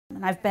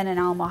And I've been in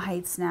Alamo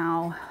Heights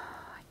now,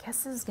 I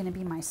guess this is going to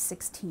be my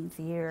 16th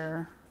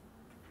year.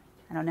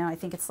 I don't know, I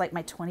think it's like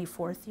my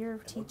 24th year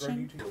of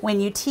teaching. When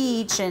you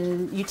teach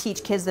and you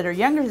teach kids that are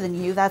younger than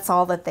you, that's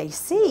all that they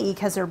see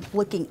because they're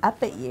looking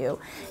up at you.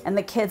 And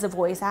the kids have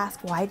always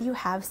asked, why do you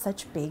have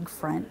such big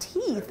front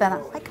teeth? And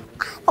I'm like,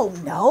 I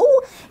don't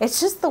know.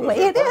 It's just the way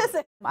it is.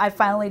 I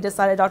finally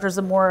decided, Dr.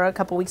 Zamora a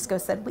couple weeks ago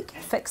said, we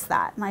can fix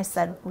that. And I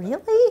said,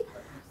 really?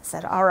 I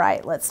said, all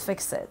right, let's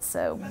fix it.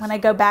 So when I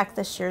go back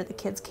this year, the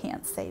kids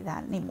can't say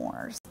that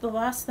anymore. The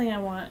last thing I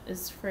want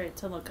is for it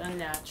to look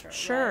unnatural.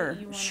 Sure,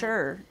 right?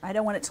 Sure. I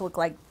don't want it to look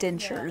like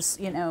dentures,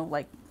 you know,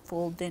 like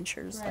full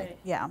dentures. Right. Like,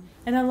 yeah.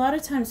 And a lot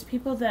of times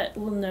people that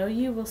will know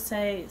you will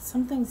say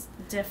something's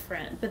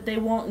different, but they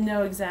won't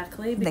know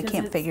exactly because they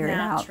can't it's figure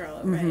natural, it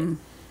out. Right?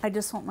 I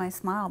just want my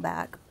smile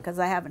back because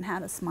I haven't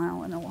had a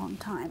smile in a long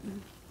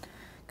time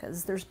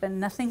because there's been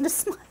nothing to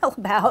smile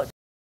about.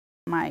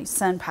 My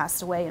son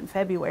passed away in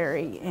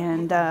February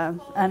and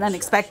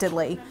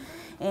unexpectedly,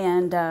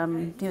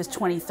 and he was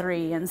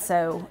 23, and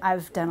so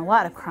I've done a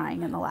lot of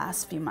crying in the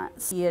last few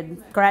months. He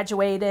had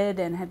graduated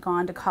and had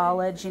gone to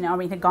college, you know, I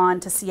mean, had gone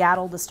to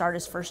Seattle to start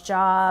his first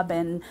job,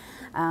 and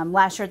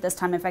last year at this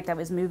time, in fact, I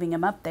was moving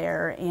him up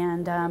there,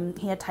 and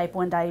he had type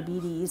 1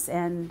 diabetes,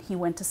 and he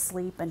went to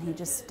sleep and he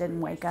just didn't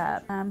wake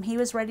up. He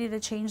was ready to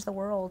change the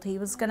world. He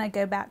was going to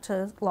go back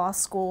to law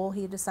school.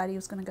 He decided he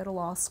was going to go to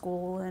law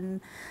school, and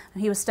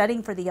he was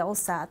studying for the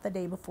LSAT the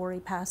day before he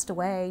passed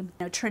away. You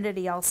know,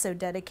 Trinity also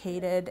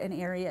dedicated an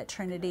area at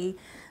Trinity.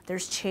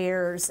 There's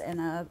chairs and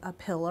a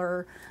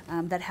pillar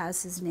that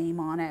has his name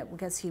on it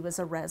because he was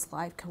a Res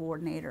Life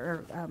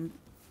coordinator,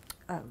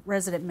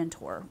 resident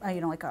mentor,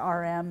 you know, like a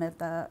RM at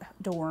the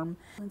dorm.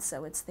 And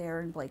so it's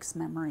there in Blake's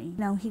memory. You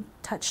know, he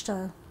touched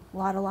a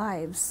lot of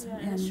lives. Yeah,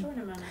 in a short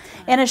amount of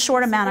time. In a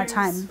short amount of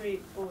time.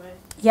 Sweet boy.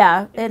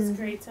 Yeah. It was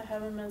great to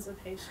have him as a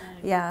patient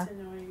and get to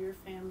know your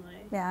family.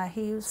 Yeah,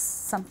 he was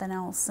something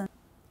else. And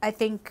I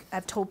think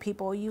I've told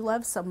people, you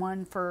love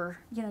someone for,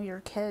 you know, your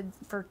kid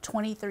for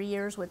 23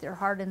 years with your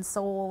heart and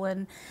soul,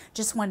 and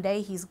just one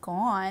day he's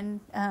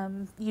gone,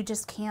 you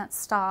just can't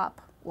stop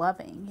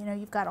loving. You know,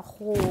 you've got a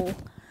hole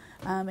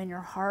in your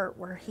heart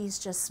where he's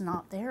just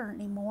not there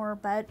anymore,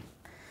 but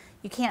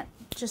you can't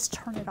just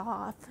turn it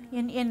off.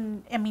 I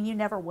mean, you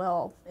never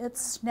will.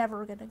 It's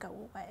never going to go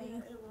away. Yeah,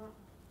 it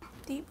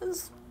won't.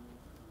 Divas,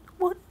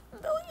 1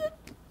 million.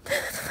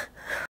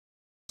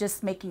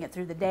 Just making it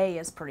through the day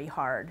is pretty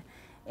hard.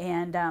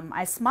 And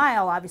I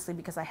smile, obviously,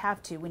 because I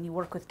have to. When you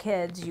work with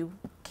kids, you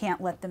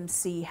can't let them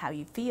see how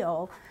you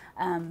feel.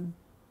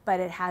 But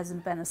it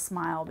hasn't been a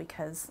smile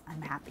because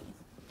I'm happy.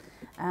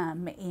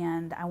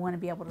 And I want to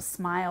be able to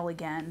smile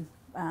again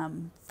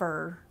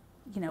for,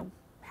 you know,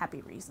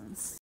 happy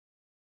reasons.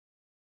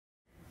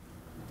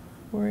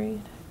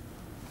 Worried.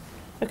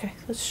 Okay,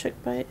 let's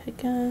check by it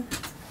again.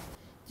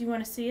 Do you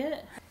want to see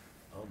it?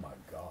 Oh my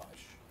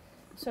gosh.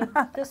 So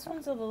this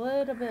one's a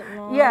little bit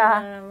long,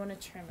 Yeah. and I want to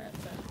trim it.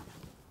 But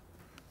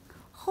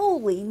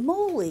Holy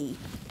moly.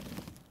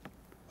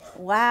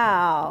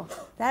 Wow,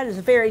 that is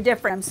very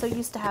different. I'm so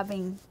used to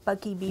having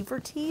Bucky Beaver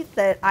teeth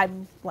that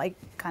I'm like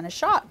kind of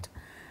shocked.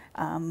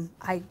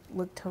 I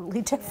look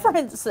totally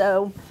different,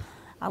 so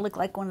I look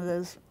like one of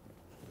those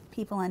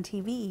people on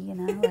TV, you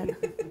know,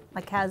 that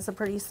like has a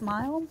pretty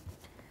smile.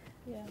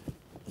 yeah.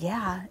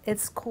 Yeah,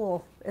 it's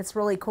cool. It's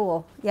really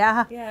cool.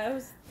 Yeah. Yeah,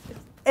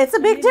 It's a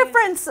big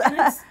difference. And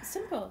it's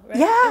simple, right?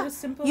 Yeah, It was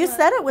simple. you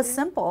said it was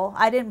simple.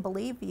 I didn't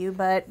believe you,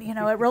 but you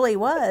know, it really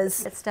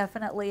was. It's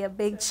definitely a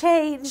big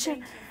change. Thank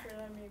you for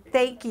letting me be.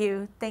 Thank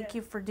you. Thank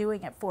you for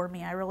doing it for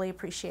me. I really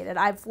appreciate it.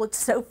 I've looked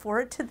so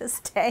forward to this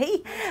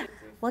day.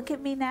 Look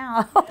at me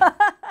now.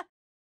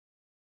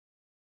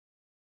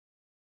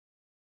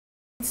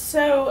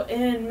 So,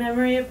 in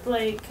memory of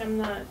Blake, I'm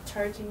not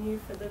charging you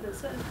for the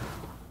visit.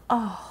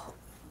 Oh,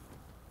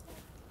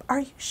 are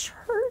you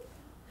sure?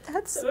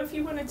 That's. So, if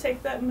you want to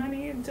take that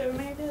money and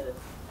donate it,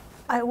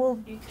 I will.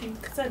 you can.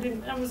 Because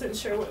I wasn't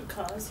sure what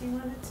cause you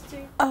wanted to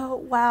do. Oh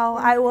wow!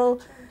 I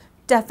will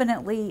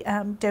definitely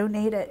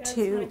donate it That's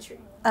to. my treat.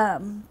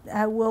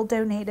 I will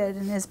donate it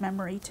in his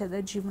memory to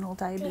the Juvenile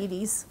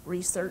Diabetes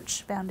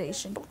Research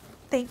Foundation.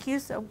 Thank you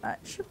so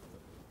much.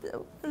 It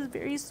was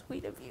very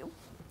sweet of you.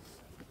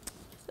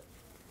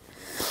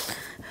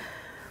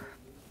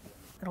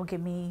 It'll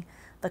give me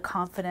the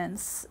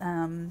confidence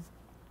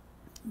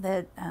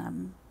that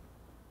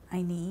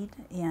I need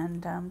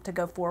and to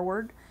go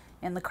forward,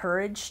 and the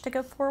courage to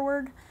go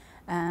forward,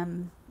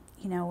 you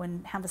know,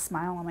 and have a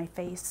smile on my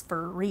face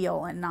for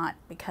real and not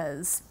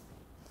because,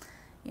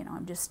 you know,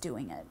 I'm just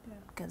doing it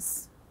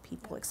because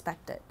people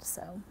expect it.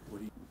 So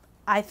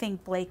I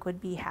think Blake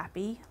would be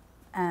happy.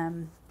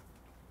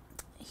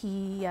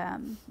 He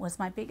was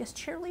my biggest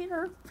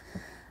cheerleader,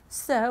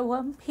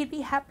 so he'd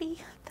be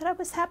happy that I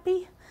was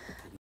happy.